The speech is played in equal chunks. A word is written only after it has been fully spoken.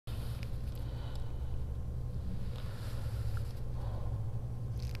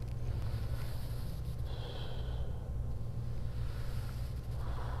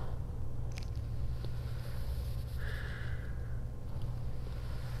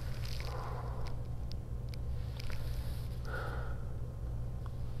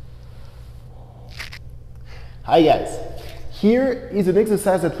Hi guys, here is an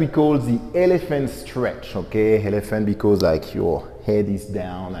exercise that we call the elephant stretch, okay? Elephant because like your head is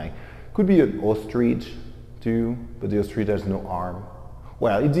down, like could be an ostrich too, but the ostrich has no arm.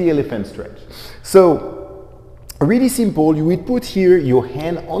 Well, it's the elephant stretch. So, really simple, you will put here your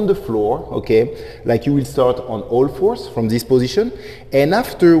hand on the floor, okay? Like you will start on all fours from this position, and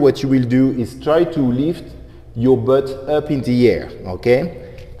after what you will do is try to lift your butt up in the air,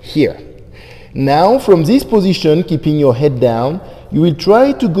 okay? Here. Now from this position, keeping your head down, you will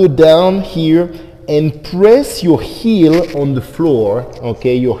try to go down here and press your heel on the floor,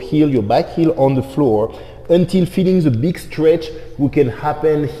 okay? Your heel, your back heel on the floor until feeling the big stretch who can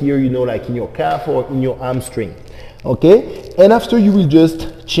happen here, you know, like in your calf or in your hamstring, okay? And after you will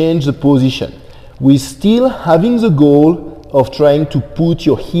just change the position. We're still having the goal of trying to put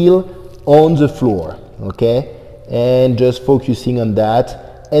your heel on the floor, okay? And just focusing on that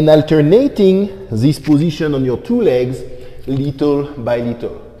and alternating this position on your two legs little by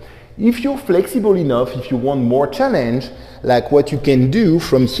little. If you're flexible enough, if you want more challenge, like what you can do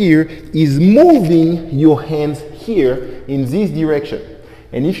from here is moving your hands here in this direction.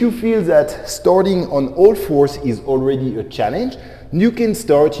 And if you feel that starting on all fours is already a challenge, you can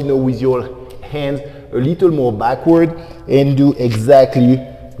start, you know, with your hands a little more backward and do exactly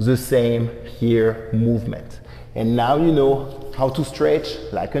the same here movement. And now you know how to stretch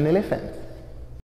like an elephant.